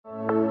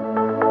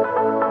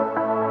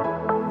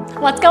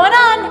What's going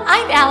on?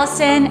 I'm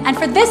Allison, and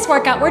for this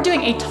workout, we're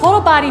doing a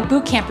total body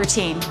boot camp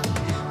routine.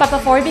 But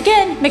before we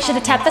begin, make sure to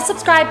tap the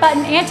subscribe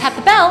button and tap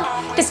the bell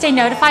to stay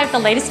notified of the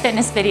latest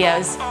fitness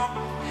videos.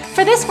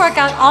 For this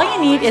workout, all you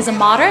need is a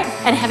moderate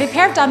and heavy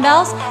pair of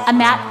dumbbells, a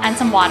mat, and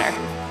some water.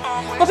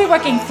 We'll be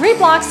working 3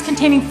 blocks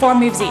containing 4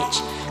 moves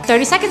each,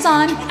 30 seconds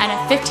on and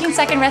a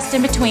 15-second rest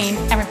in between,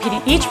 and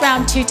repeating each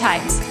round 2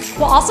 times.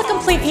 We'll also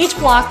complete each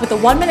block with a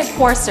 1-minute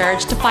core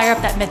surge to fire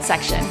up that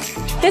midsection.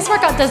 This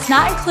workout does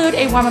not include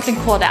a warm-up and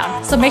cool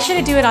down, so make sure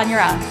to do it on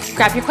your own.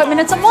 Grab your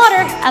equipment and some water,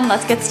 and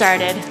let's get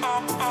started.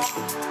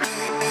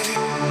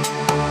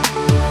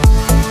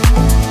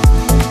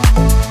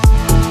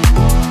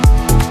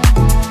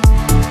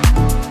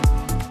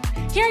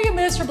 Here are your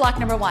moves for block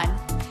number 1.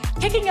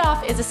 Kicking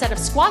off is a set of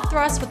squat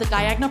thrusts with a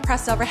diagonal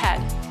press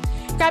overhead.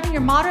 Grabbing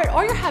your moderate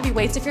or your heavy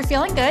weights if you're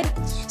feeling good.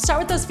 Start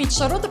with those feet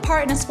shoulder width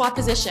apart in a squat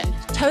position,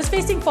 toes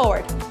facing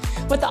forward.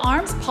 With the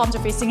arms, palms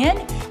are facing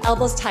in,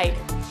 elbows tight.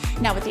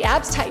 Now with the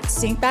abs tight,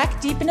 sink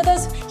back deep into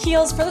those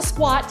heels for the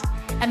squat,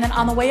 and then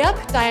on the way up,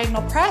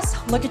 diagonal press,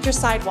 look at your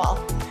side wall.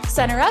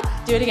 Center up,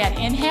 do it again.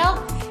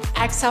 Inhale,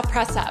 exhale,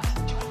 press up.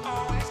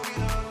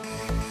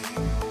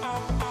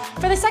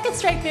 For the second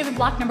straight move in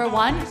block number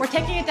 1, we're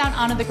taking it down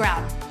onto the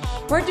ground.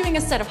 We're doing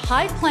a set of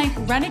high plank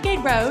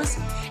Renegade rows,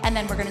 and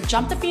then we're gonna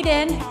jump the feet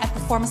in and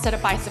perform a set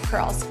of bicep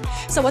curls.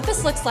 So what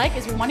this looks like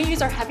is we wanna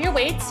use our heavier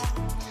weights,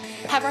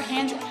 have our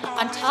hands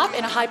on top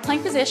in a high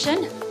plank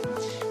position.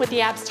 With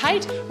the abs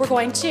tight, we're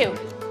going to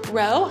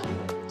row,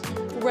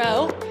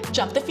 row,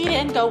 jump the feet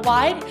in, go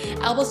wide,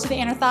 elbows to the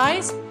inner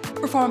thighs,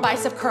 perform a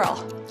bicep curl.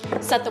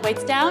 Set the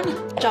weights down,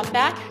 jump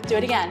back, do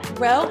it again.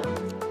 Row,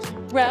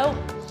 row,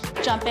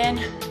 jump in,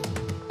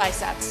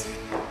 biceps.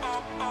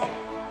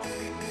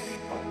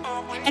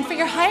 And for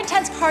your high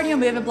intense cardio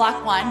move in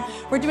block 1,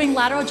 we're doing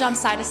lateral jump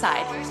side to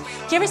side.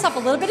 Give yourself a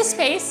little bit of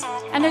space,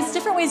 and there's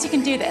different ways you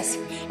can do this.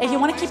 If you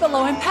want to keep it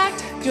low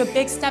impact, do a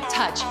big step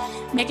touch,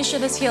 making sure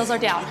those heels are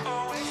down.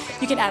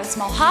 You can add a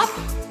small hop,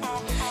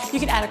 you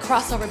can add a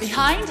crossover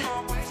behind,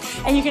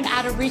 and you can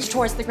add a reach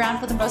towards the ground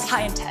for the most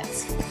high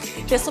intense.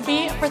 This will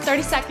be for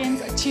 30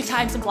 seconds, 2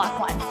 times in block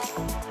 1.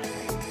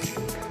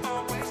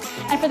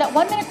 And for that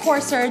 1-minute core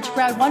surge,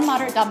 grab 1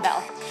 moderate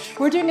dumbbell.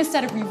 We're doing a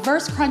set of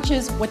reverse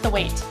crunches with the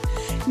weight.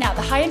 Now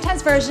the high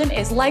intense version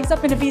is legs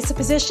up in a V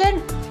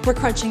position. We're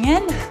crunching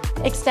in,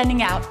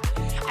 extending out.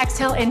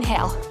 Exhale,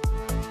 inhale.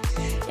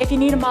 If you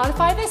need to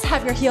modify this,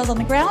 have your heels on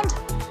the ground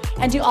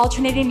and do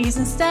alternating knees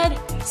instead,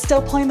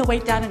 still pulling the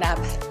weight down and up.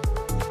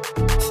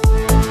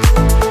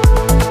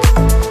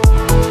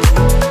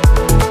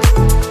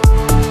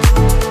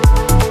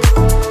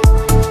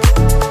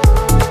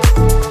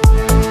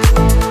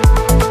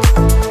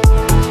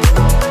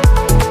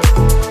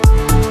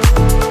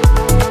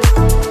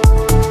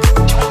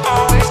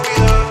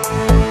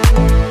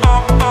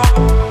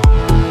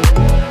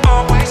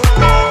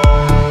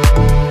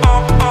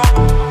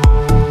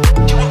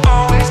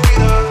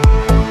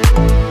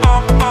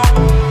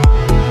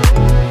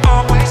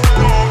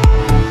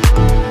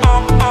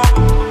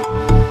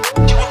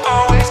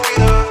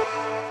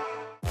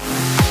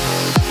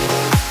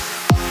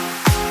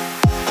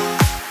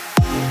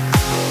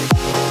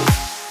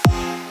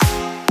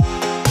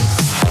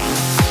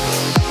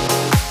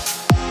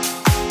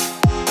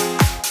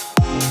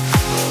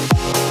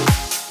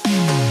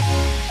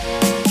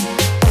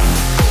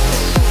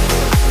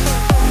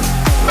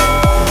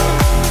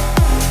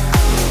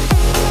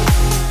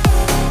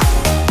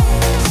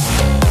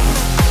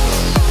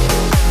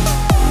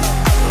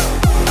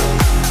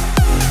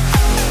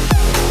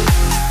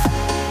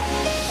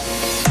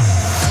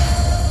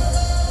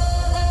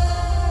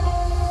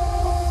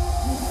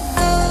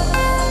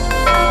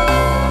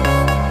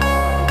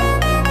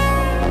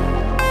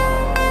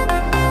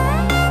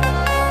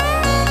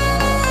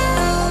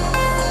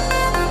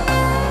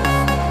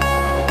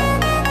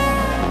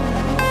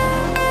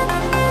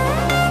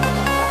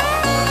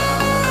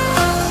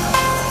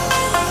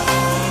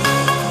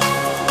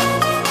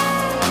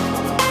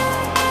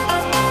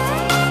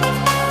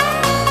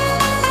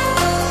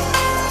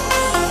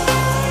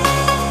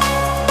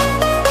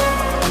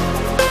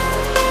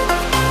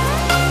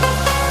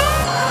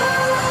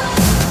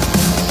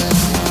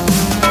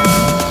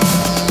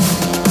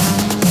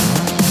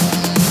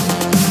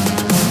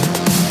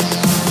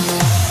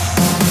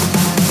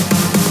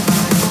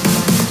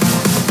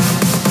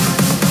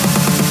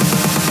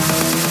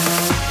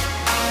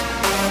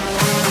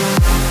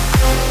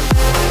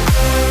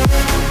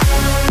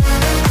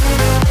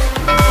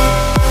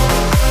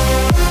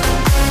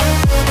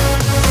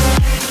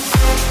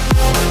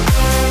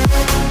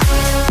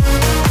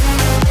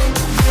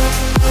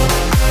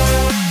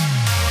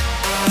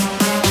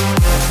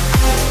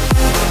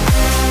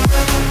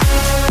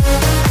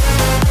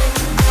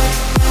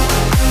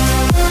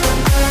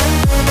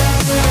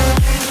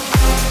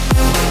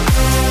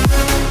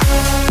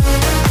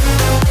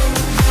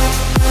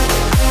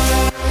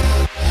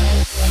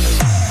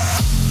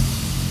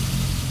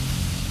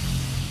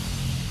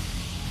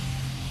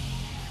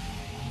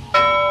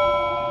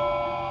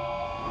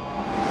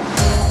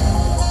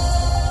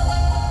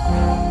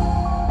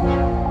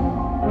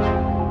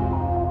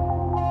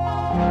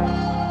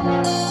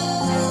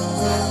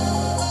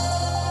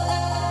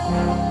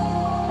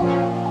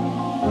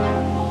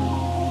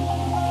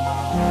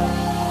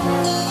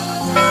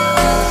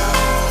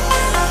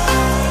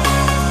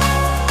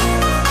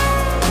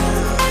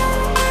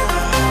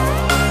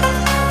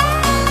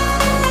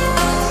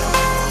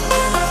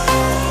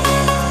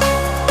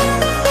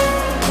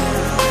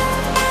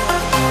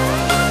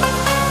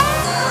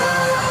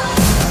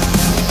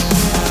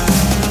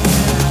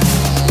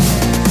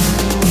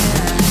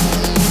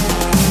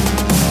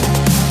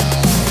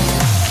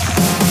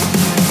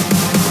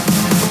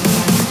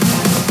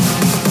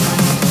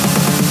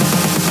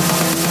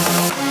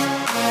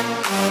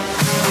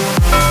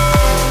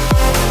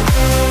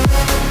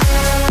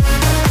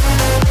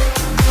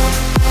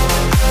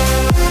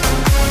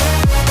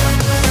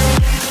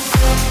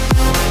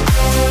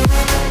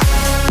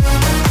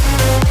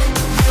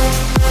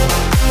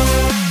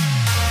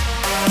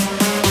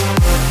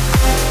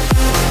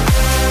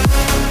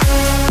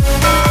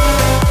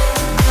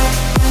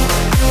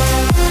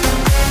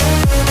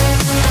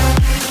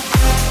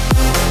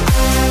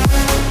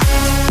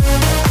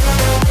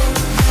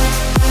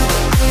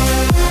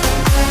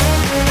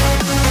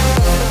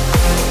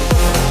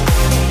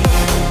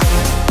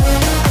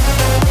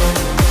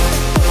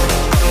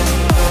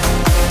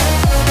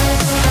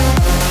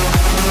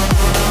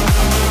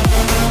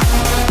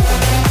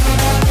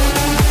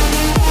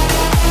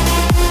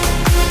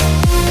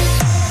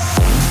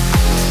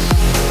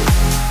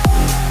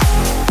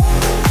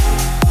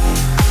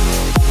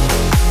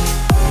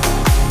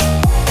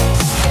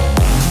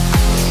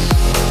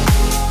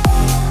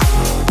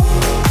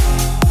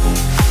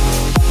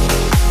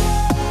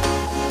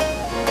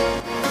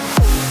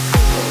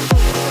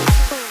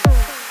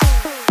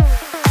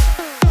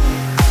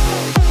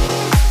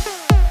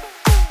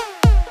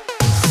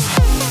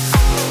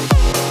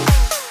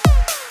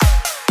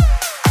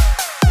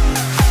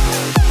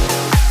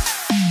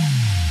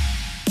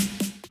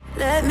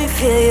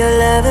 feel your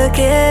love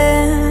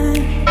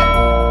again.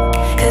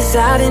 Cause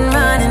I've been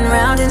running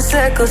round in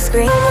circles,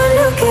 screaming,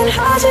 who can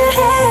hold your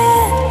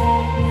hand?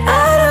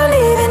 I don't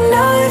even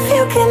know if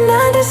you can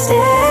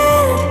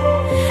understand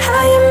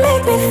how you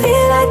make me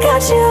feel. I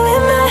got you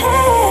in my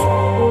head.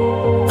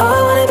 Oh, I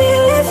wanna be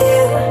with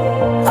you.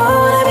 Oh, I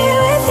wanna be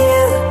with you.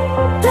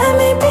 Let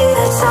me be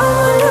that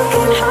someone who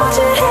can hold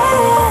your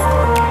hand.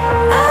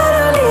 I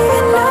don't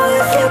even know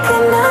if you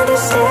can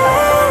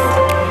understand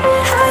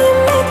how you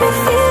make me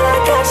feel. I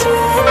got you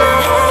in my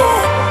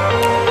head.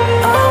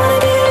 Oh, I wanna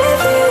be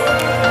with you.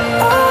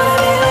 Oh, I wanna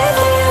be with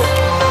you.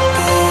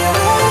 Be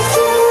with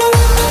you.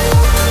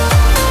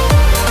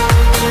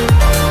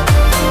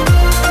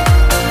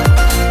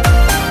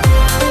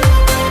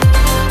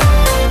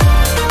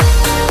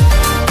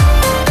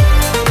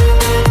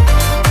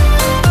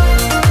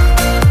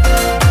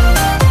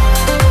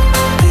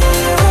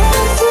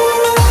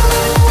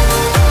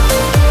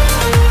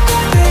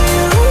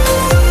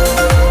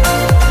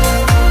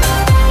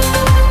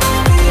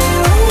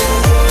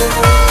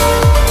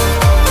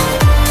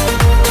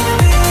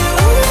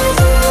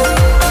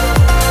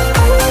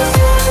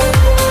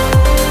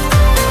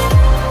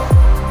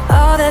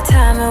 All that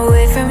time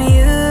away from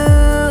you,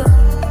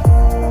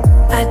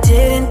 I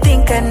didn't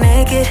think I'd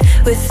make it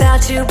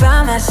without you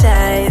by my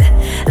side.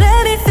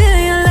 Let me feel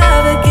your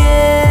love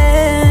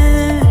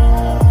again.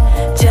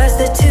 Just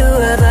the two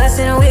of us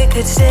and we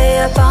could stay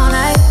up all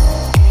night,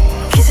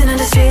 kissing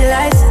under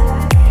streetlights,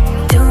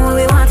 doing what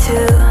we want to,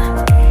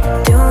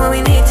 doing what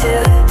we need to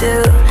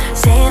do,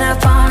 staying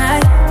up all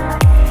night,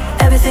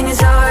 everything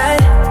is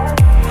alright.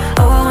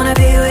 Oh, I wanna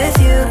be with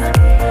you.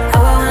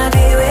 Oh, I wanna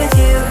be with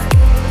you.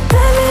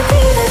 Let me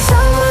be that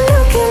someone who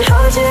can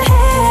hold your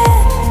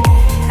hand.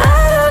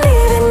 I don't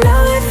even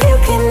know if you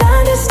can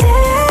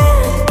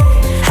understand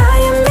how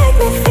you make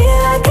me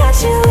feel. I got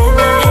you in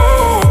my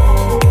head.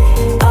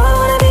 Oh, I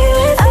wanna be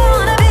with you. I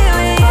wanna be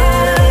with you. I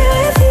wanna be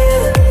with you.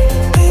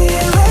 Be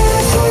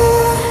with you.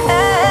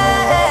 Hey,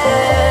 hey,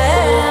 hey.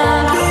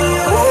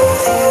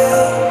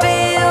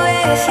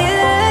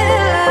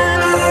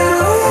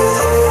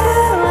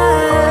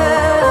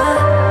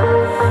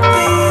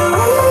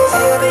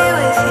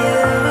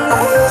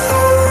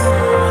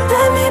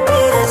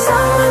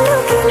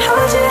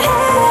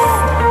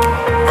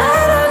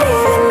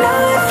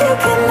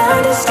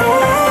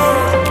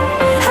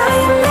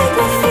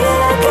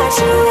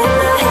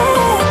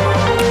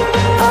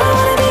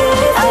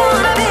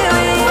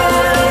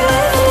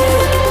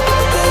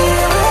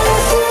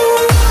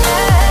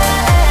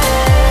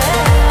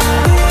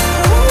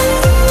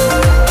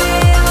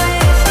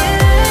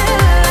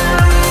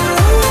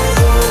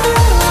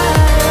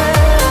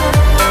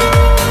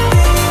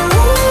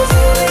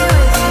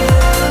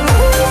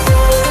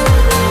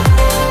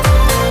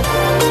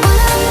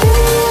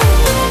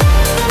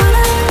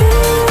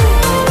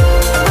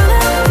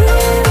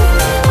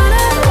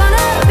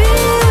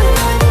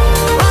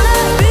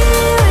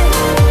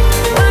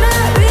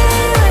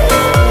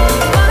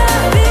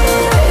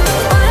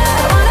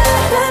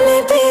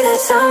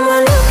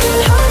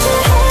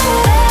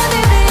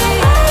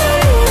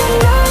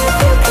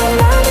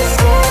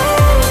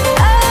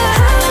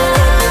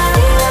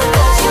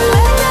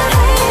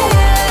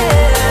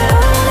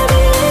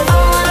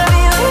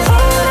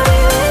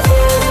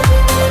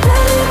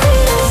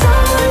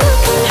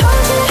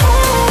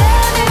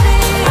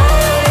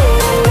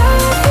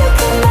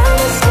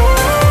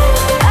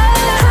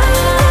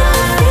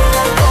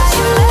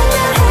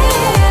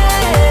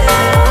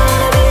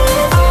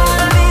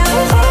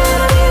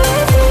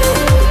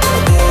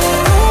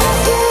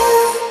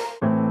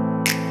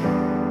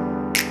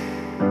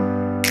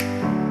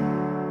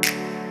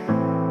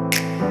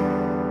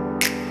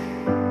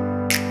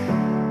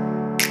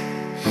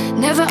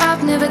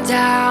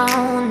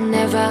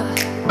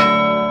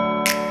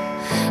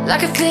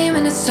 like a theme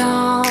in a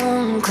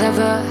song,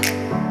 clever.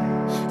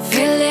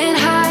 Feeling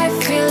high,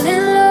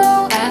 feeling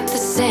low at the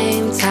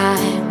same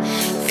time.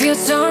 Feels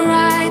so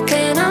right,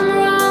 then I'm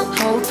wrong,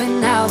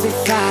 hoping I'll be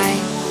fine.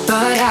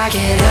 But I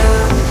get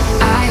up,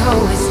 I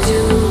always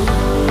do.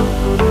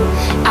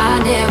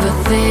 I never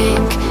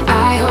think,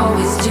 I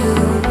always do.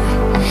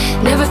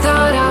 Never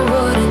thought I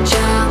wouldn't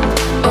jump,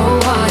 oh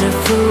what a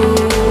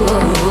fool.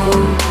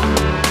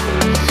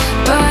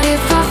 But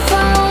if I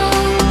fall,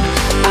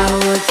 I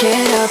will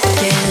get up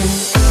again.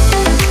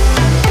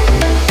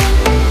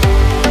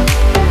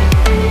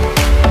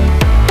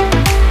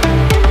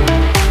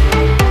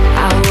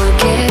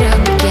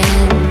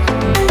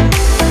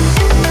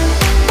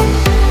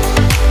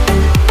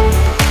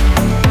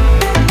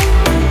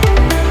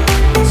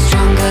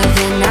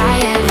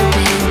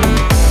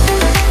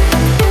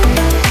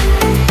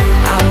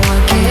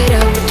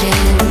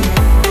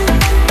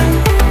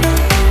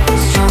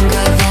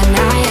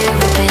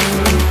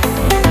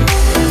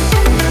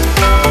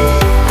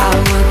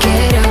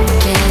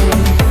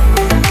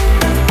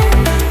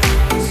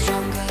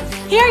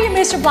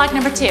 For block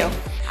number 2.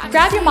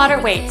 Grab your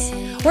moderate weights.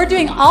 We're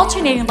doing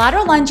alternating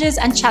lateral lunges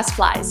and chest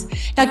flies.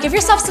 Now give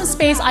yourself some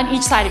space on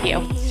each side of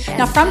you.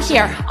 Now from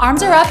here,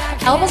 arms are up,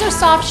 elbows are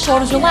soft,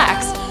 shoulders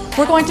relaxed.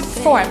 We're going to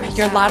perform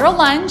your lateral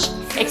lunge,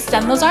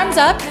 extend those arms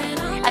up,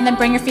 and then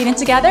bring your feet in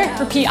together,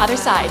 repeat other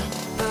side.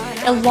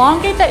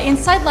 Elongate that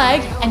inside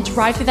leg and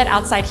drive through that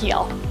outside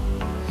heel.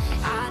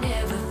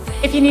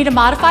 If you need to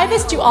modify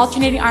this, do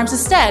alternating arms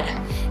instead.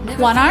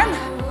 One arm,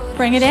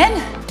 bring it in,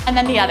 and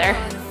then the other.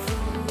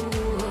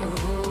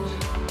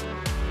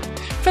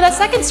 For that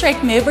second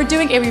strength move, we're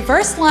doing a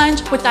reverse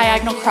lunge with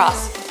diagonal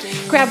cross.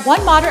 Grab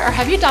one moderate or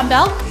heavy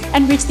dumbbell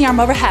and reach the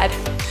arm overhead.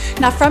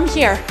 Now from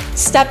here,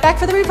 step back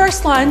for the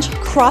reverse lunge,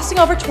 crossing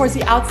over towards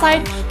the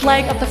outside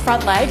leg of the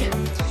front leg.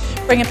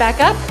 Bring it back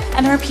up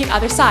and then repeat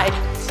other side.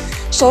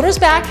 Shoulders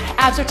back,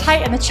 abs are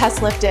tight and the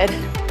chest lifted.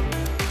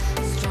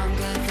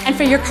 And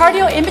for your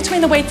cardio in between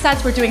the weight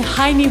sets, we're doing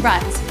high knee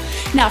runs.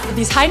 Now for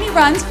these high knee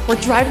runs, we're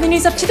driving the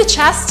knees up to the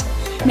chest,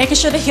 making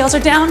sure the heels are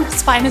down,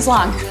 spine is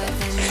long.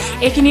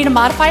 If you need to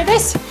modify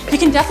this, you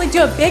can definitely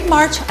do a big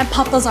march and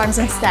pump those arms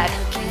instead.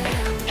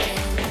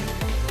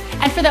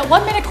 And for that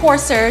 1 minute core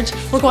surge,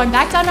 we're going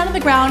back down onto the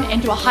ground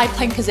into a high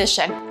plank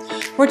position.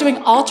 We're doing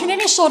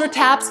alternating shoulder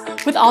taps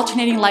with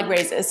alternating leg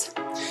raises.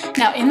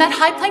 Now in that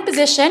high plank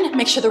position,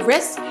 make sure the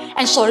wrists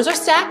and shoulders are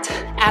stacked,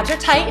 abs are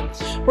tight.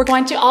 We're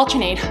going to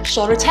alternate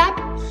shoulder tap,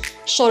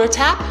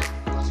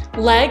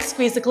 leg,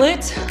 squeeze the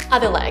glutes,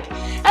 other leg,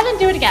 and then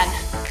do it again.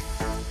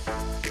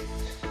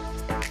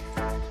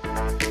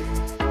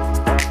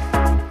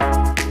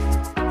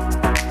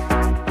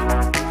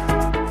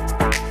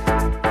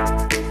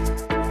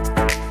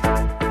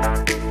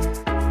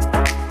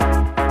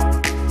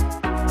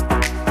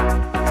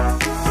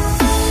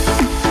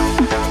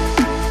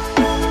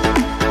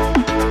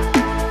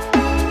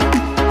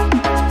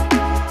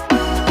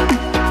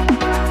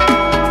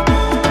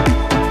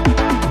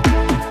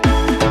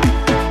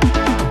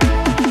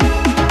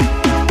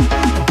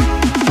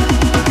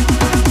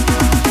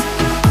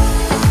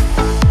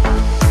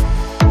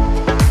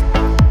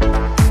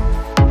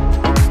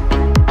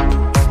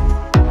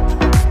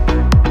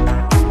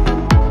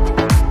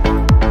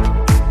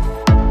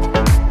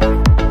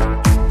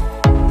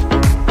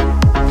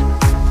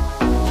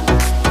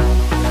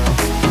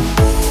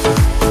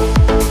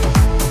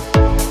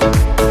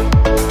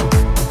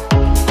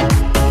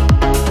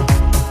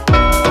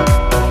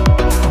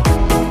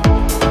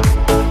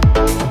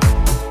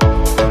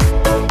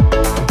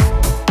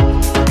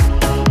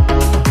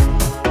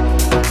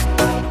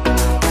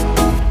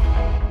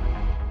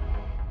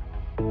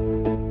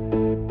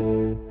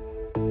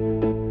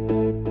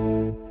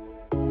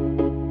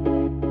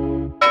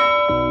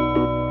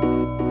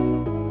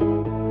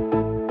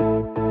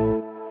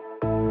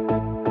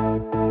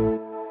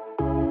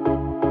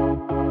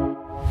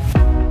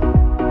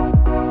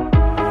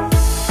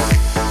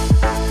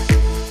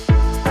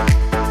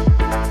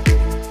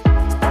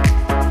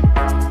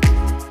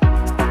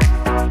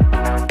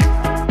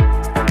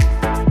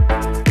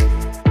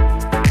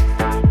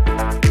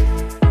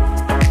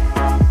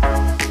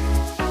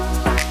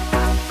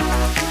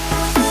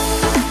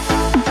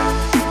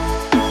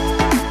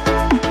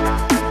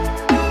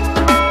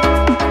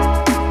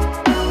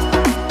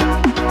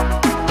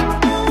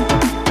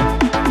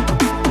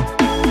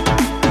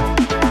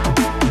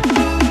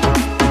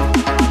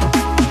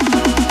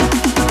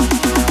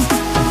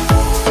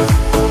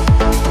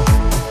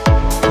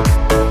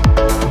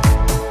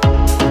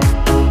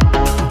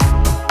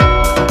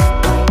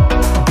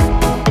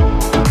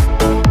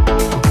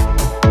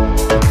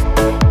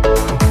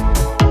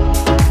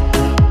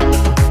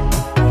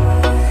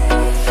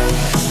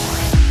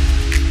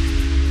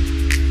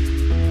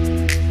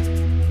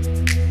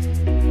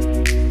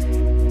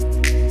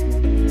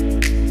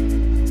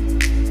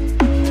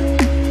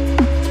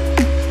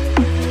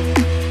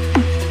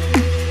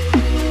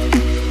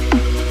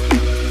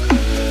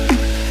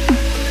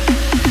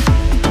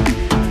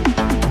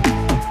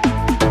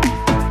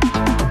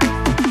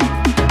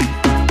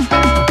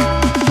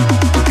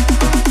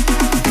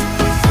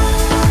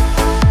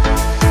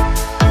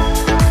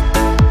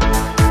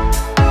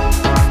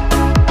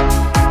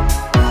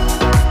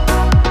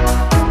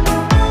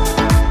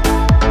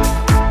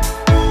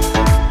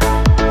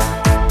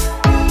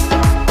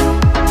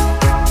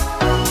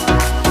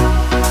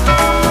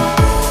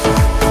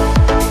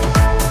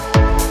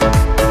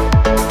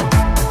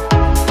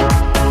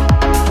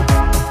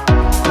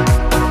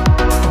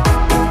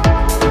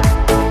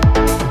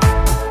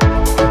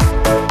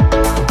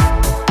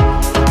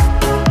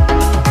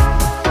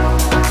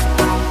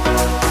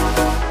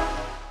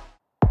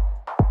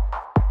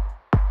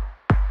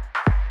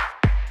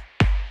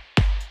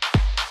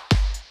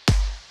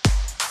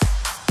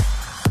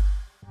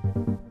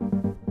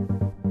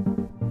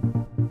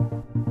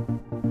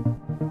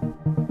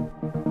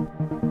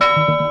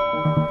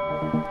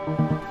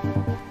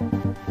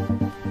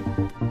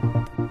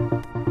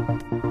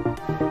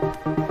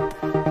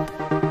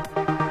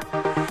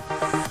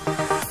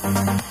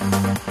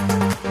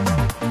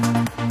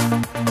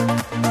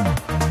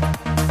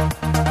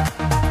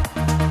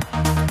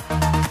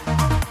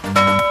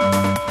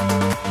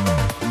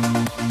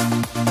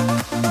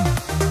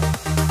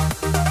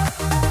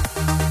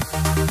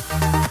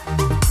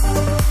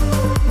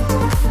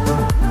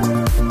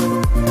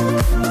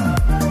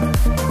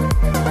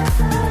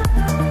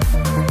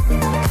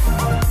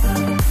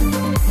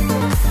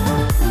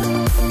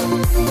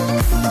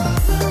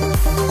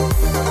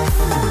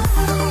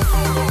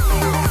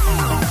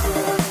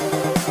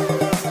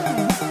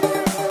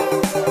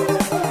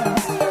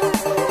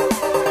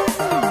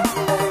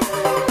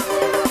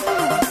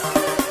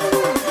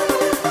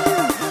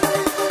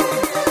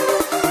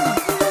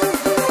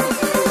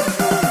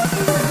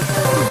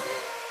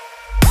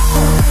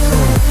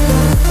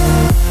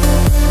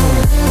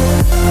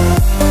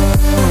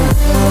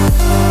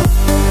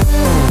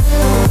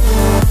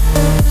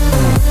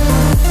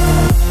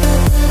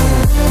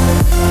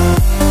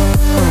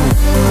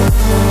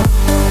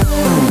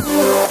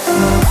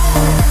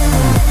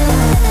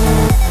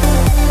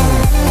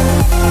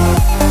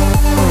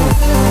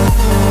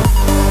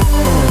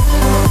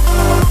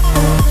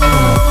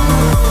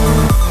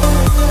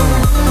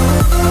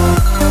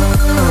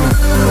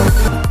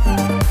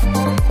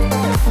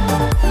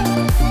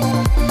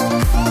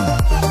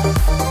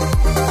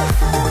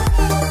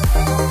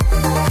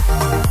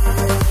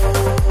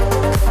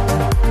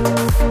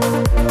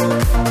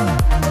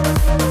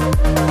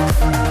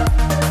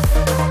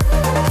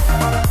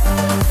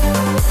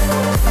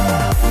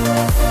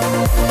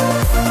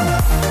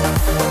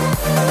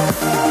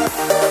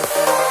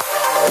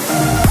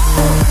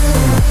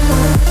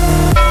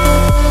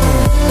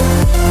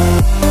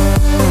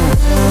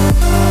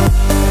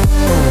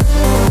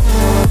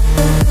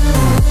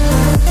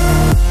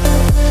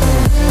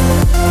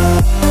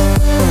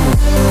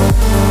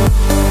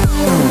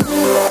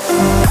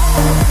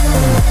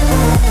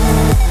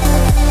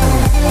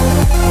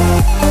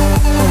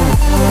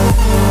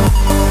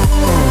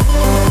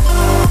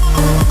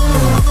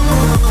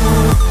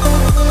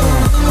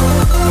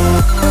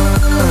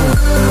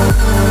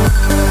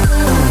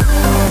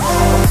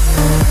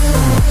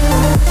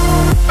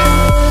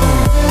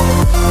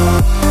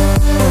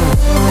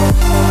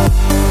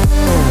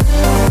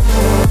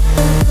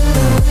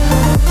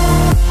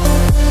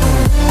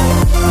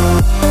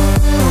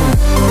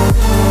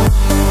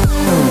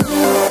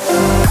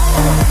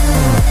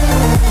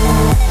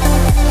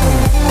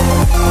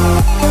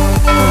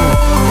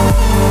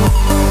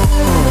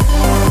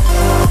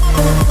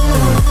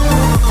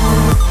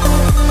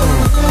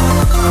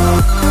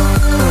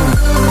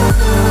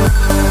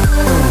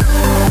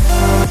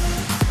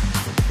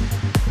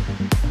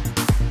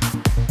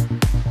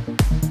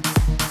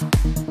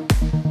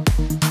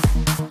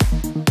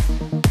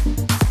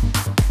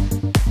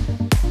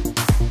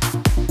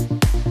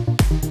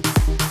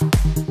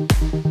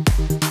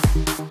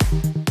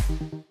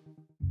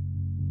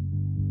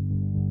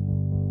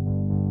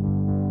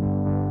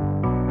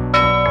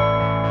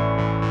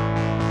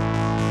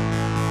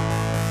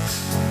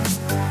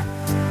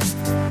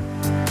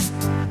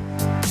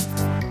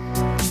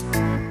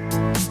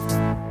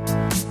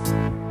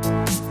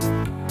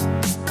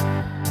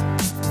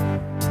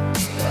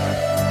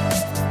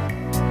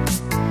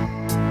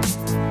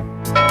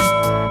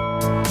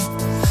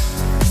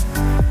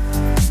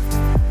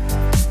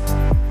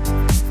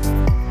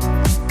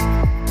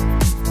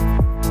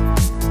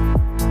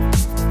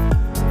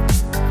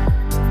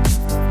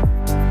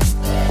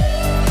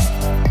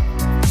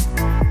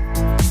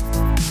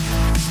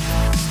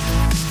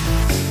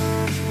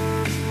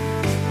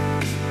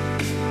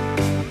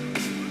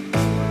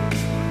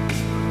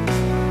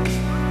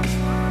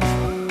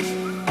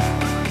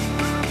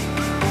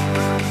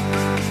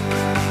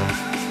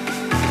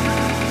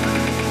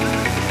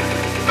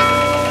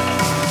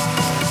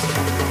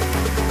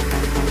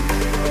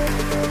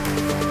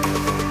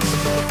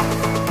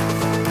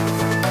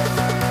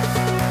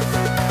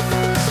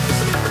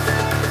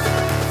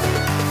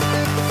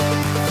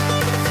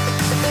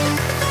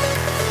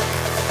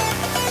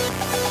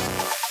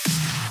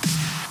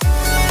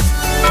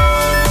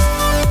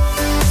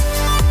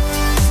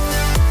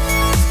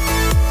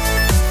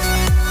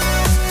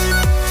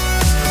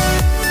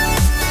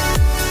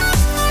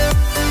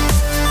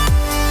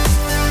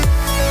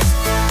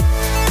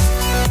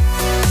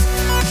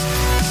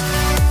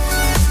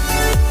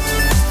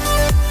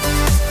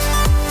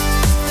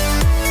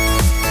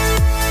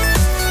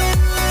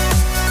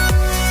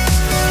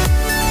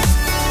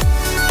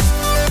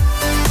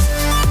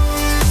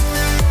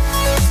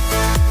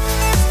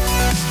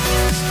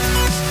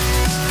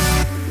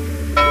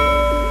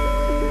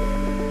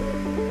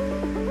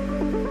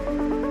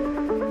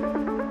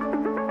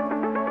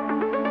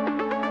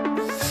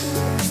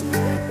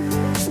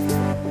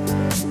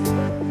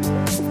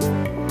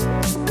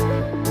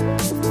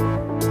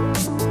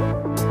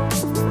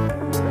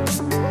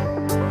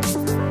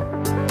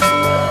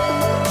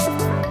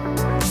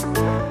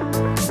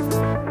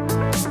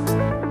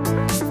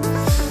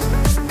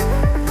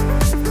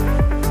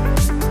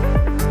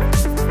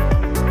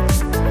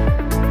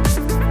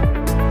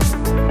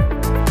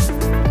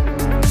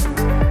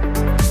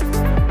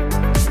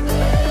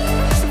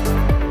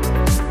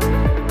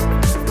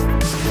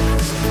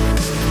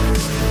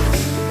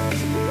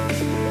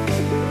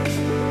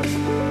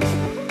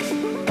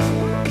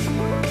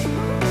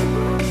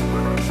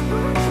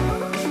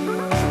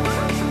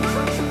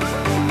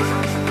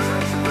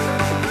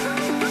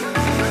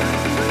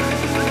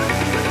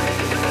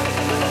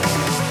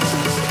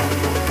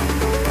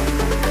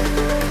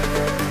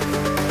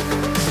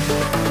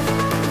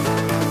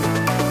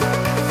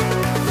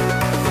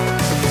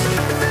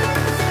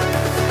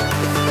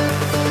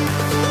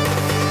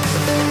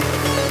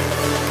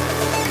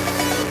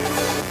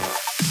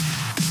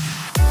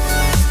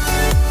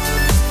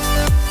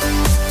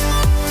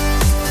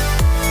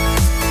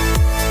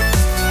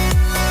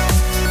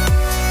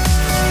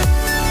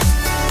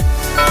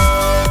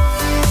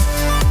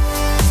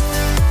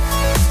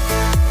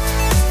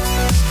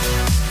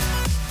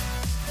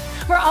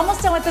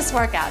 this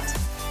workout.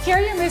 Here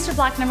are your moves for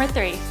block number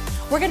 3.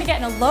 We're gonna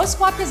get in a low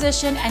squat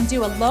position and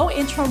do a low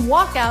interim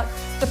walkout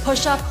to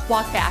push up,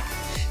 walk back.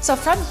 So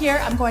from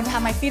here, I'm going to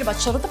have my feet about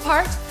shoulder width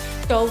apart,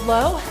 go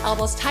low,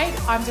 elbows tight,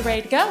 arms are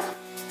ready to go.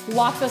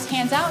 Walk those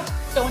hands out,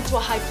 go into a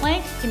high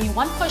plank, give me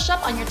 1 push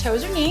up on your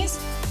toes or knees,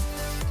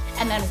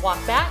 and then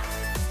walk back,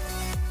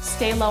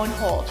 stay low and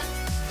hold.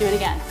 Do it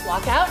again,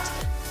 walk out,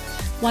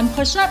 1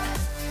 push up,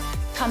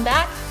 come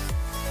back,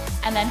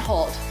 and then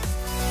hold.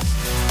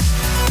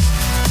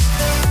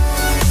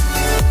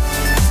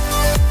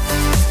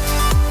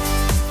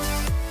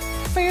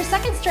 For your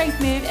second strength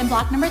move in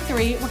block number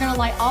 3, we're gonna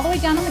lie all the way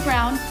down on the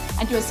ground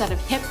and do a set of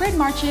hip bridge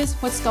marches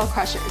with skull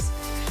crushers.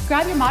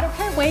 Grab your moderate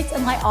pair of weights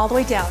and lie all the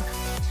way down.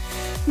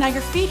 Now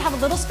your feet have a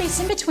little space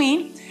in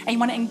between and you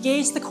wanna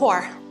engage the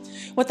core.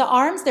 With the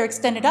arms, they're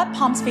extended up,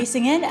 palms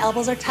facing in,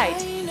 elbows are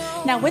tight.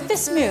 Now with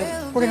this move,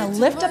 we're gonna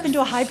lift up into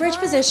a high bridge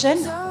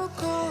position,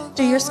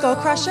 do your skull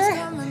crusher,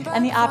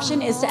 and the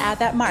option is to add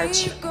that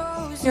march.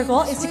 Your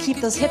goal is to keep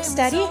those hips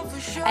steady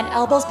and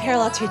elbows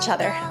parallel to each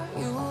other.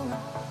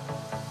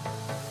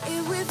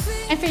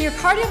 And for your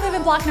cardio move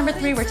in block number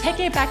 3, we're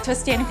taking it back to a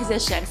standing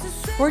position.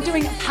 We're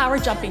doing power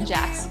jumping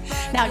jacks.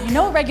 Now, you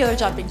know a regular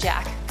jumping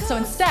jack. So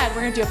instead,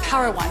 we're gonna do a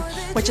power one,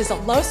 which is a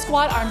low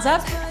squat, arms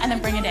up, and then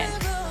bring it in.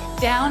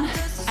 Down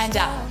and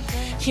up.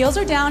 Heels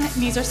are down,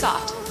 knees are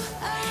soft.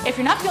 If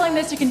you're not feeling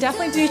this, you can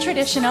definitely do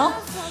traditional,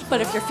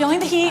 but if you're feeling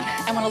the heat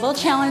and want a little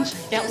challenge,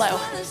 get low.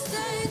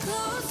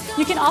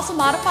 You can also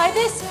modify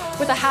this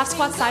with a half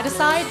squat side to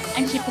side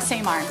and keep the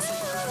same arms.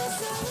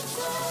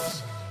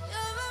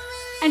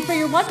 And for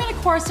your 1-minute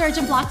core surge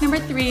in block number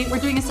 3, we're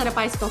doing a set of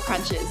bicycle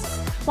crunches.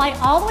 Lie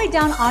all the way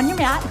down on your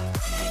mat,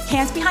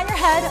 hands behind your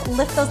head,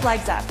 lift those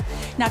legs up.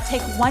 Now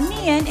take one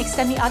knee in,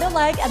 extend the other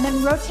leg, and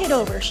then rotate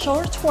over,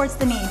 shoulder towards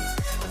the knee.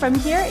 From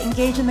here,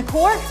 engage in the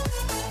core,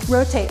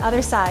 rotate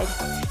other side.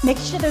 Make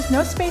sure there's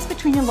no space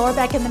between your lower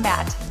back and the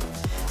mat.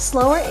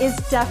 Slower is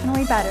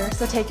definitely better,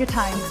 so take your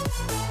time.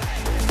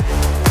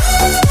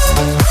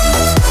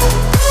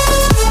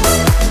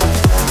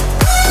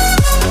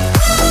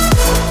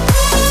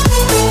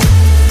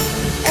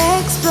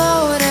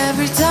 Explode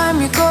every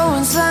time you go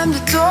and slam the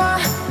door.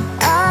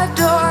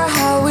 Adore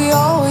how we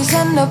always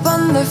end up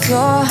on the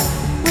floor.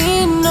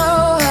 We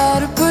know how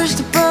to push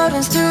the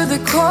buttons to the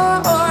core.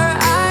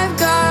 I've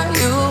got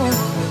you.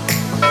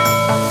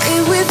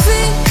 If we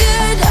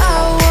figured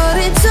out what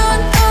it's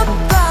all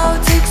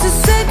about, takes a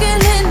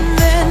second and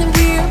then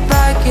we're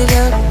back it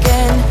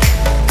again.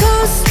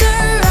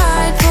 Coaster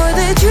ride for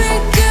the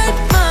triggered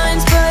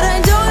minds, but I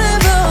don't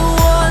ever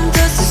want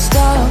us to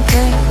stop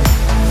it.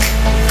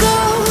 Go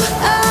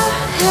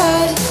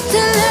ahead to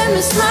let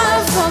me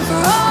smile from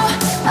for all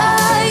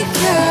I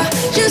care.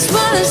 Just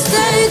wanna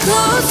stay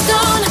close,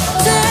 don't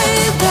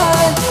take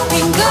part.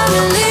 Ain't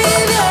gonna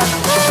leave ya.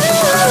 I don't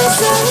wanna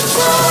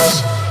sabotage.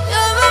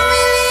 You're a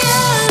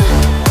million.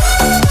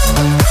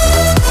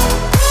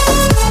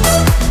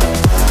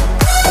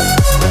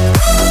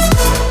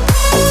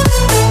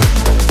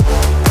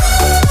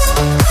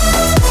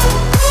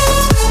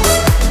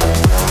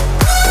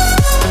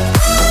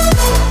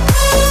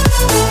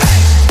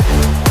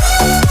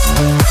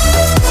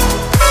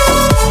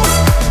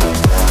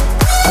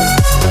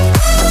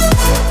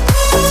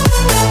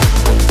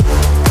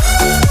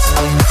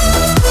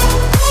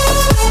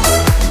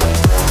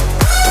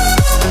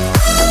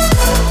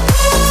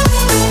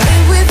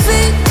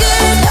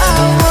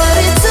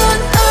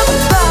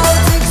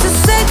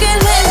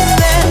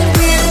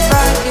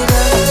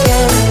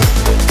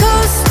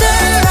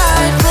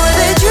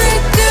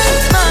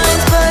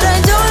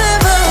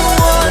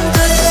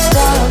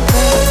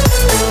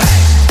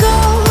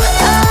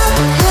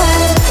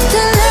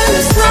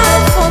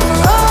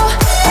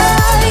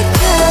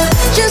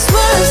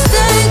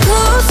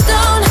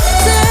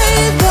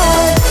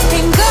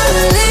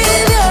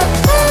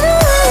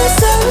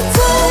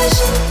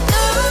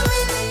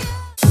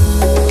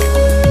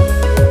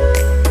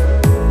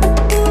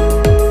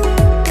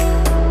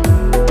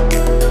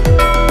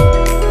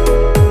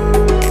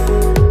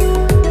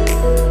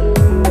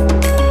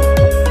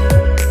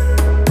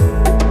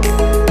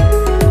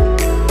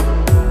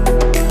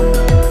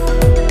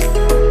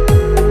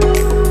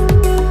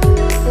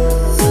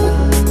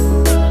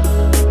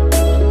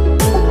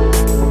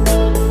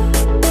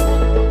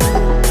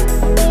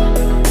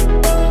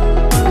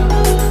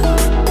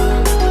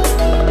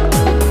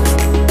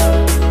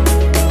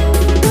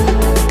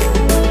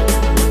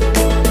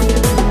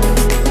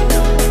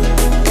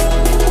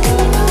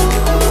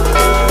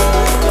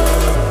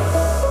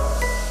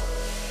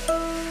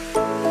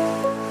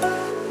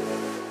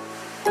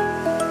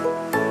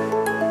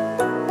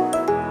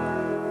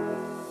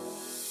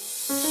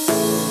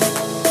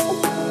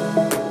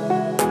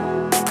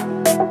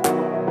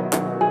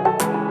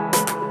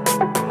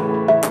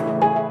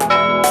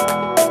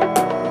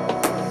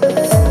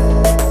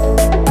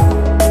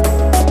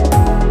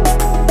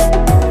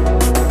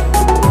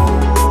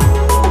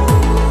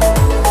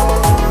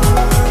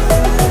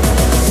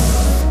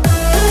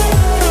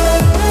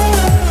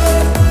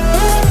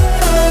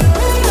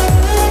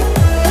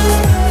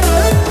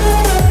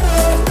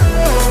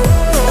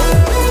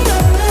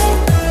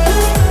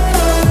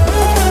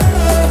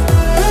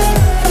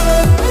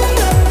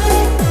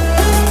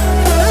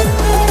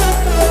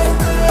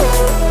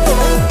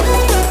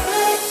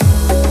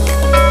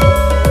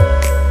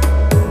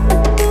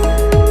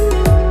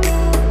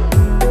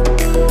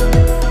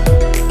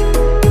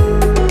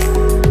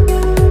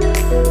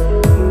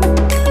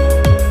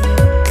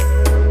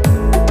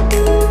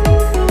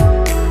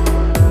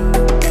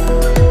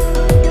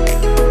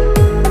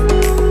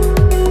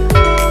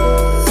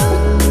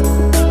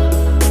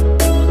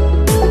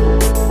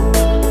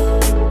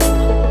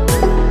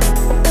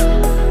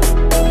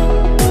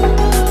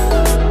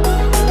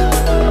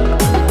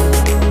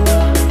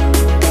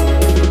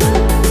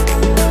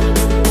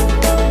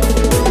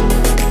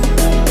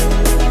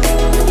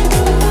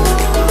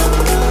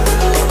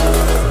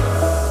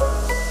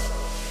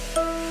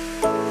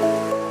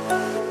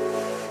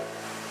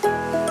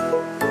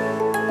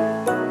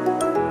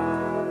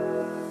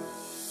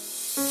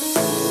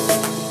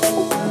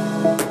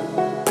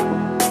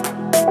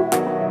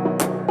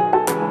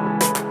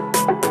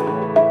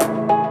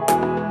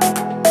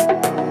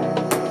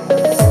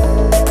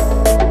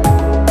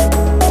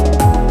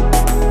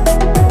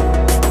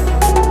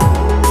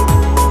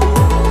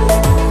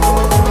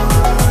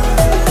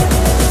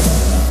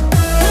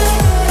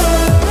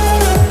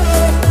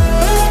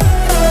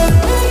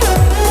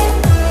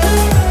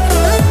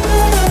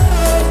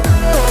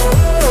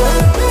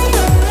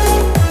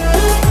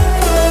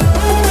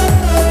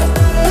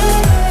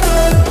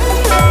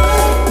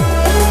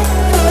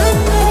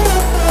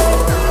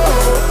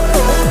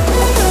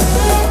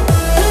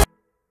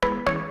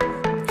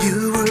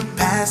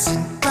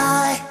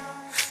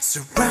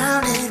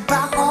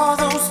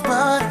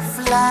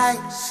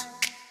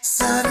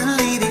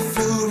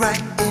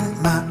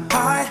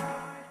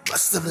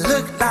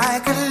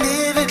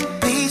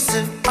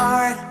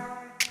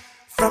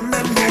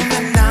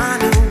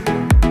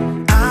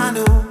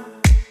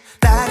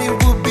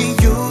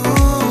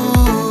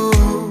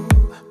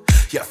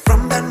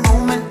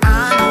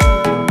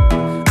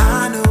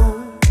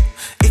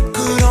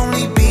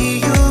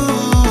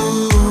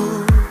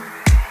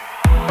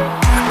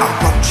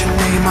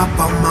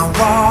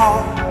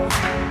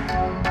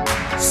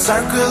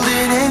 circled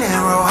in an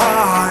arrow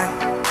heart.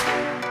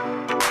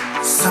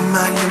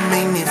 Somehow you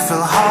made me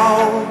feel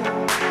whole.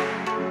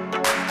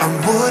 I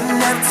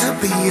wouldn't have to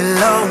be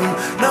alone.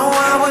 No,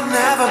 I would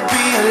never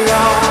be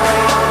alone.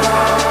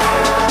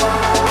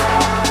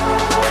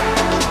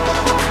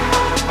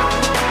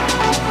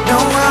 No,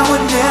 I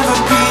would never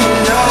be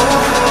alone.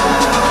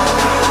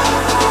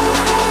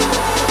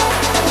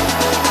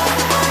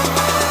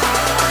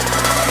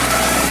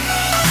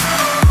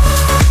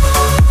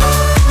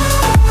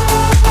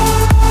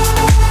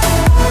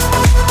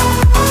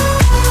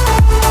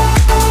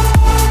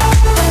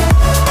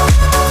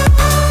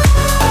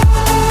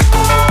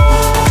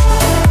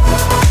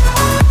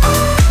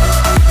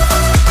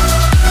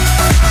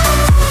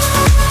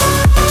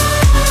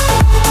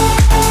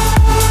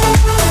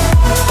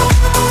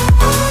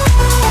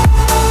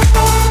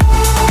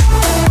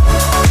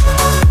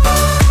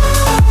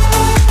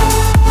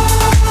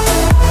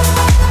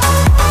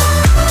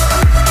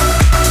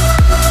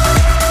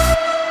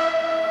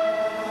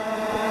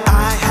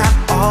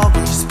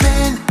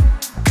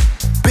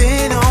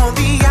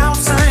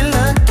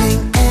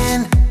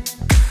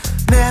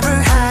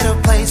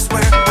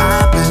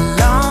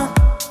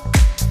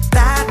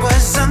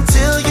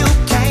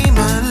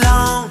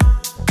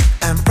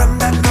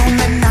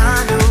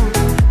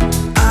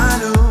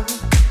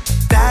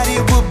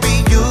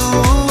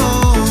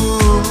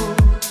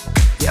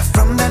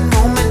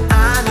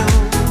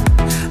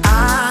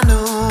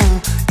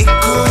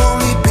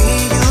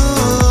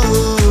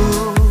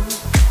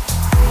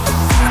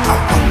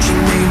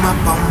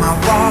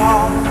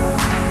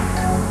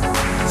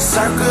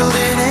 Circled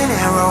in an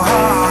arrow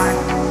heart.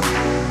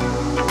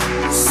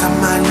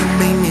 Somehow you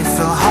made me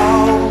feel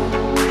whole.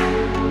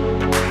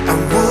 I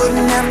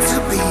wouldn't have to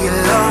be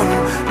alone.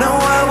 No,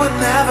 I would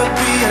never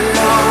be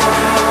alone.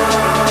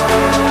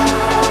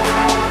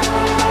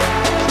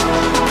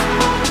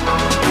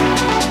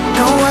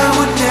 No, I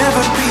would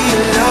never be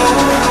alone.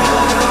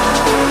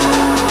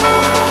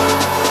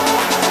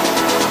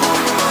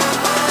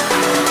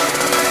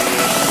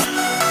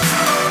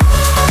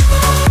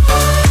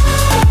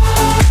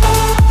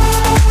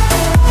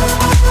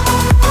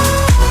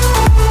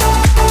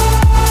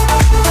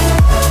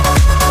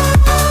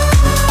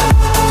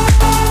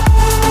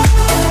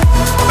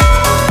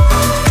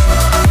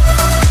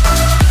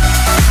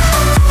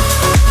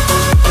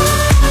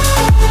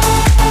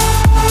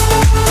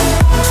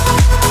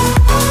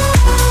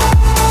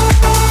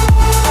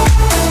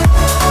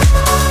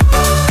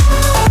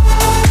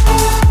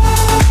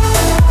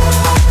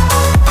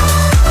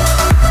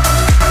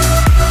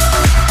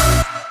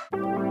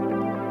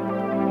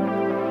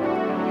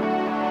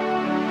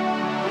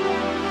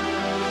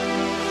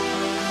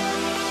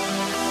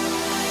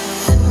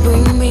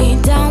 Bring me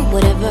down,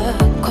 whatever.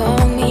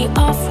 Call me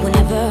off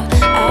whenever.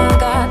 I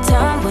got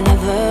time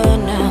whenever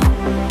now.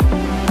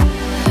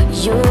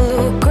 You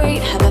look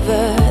great,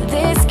 however.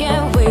 This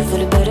can't wait for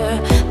the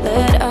better.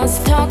 Let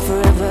us talk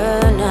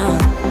forever now.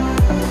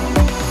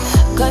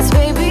 Cause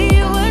baby,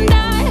 you and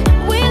I,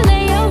 we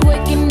lay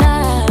awake at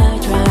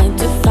night, trying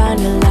to find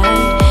a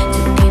light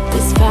to keep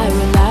this fire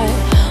alive.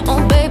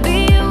 Oh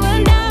baby, you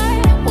and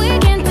I, we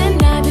can't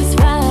deny this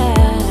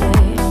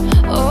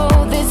fight.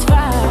 Oh, this fight.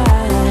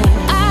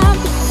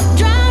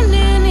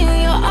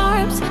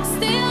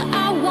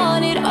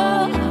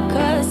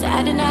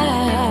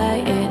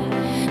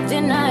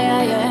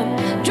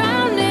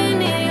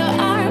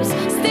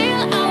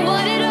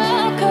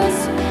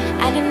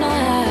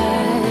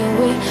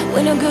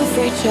 We're no good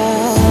for each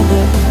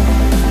other.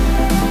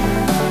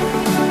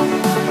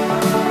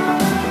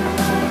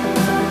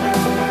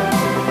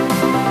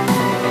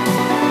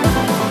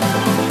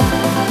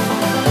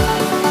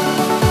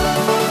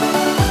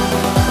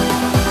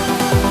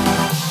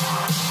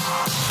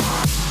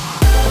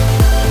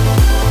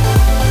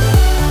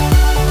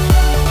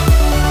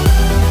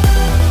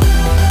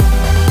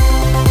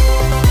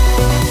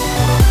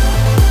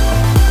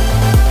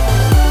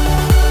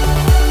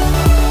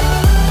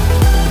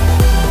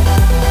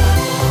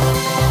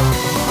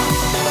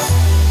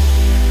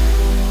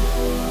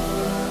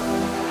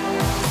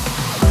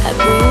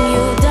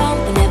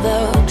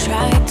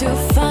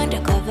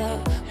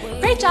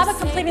 Great job of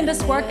completing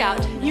this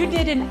workout. You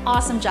did an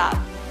awesome job.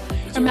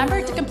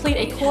 Remember to complete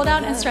a cool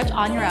down and stretch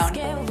on your own.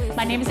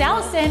 My name is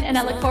Allison, and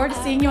I look forward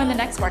to seeing you in the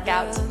next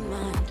workout.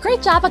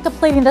 Great job of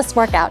completing this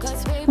workout.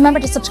 Remember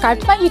to subscribe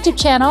to my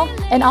YouTube channel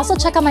and also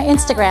check out my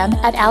Instagram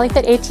at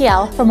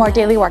Allyfitatl for more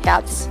daily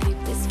workouts.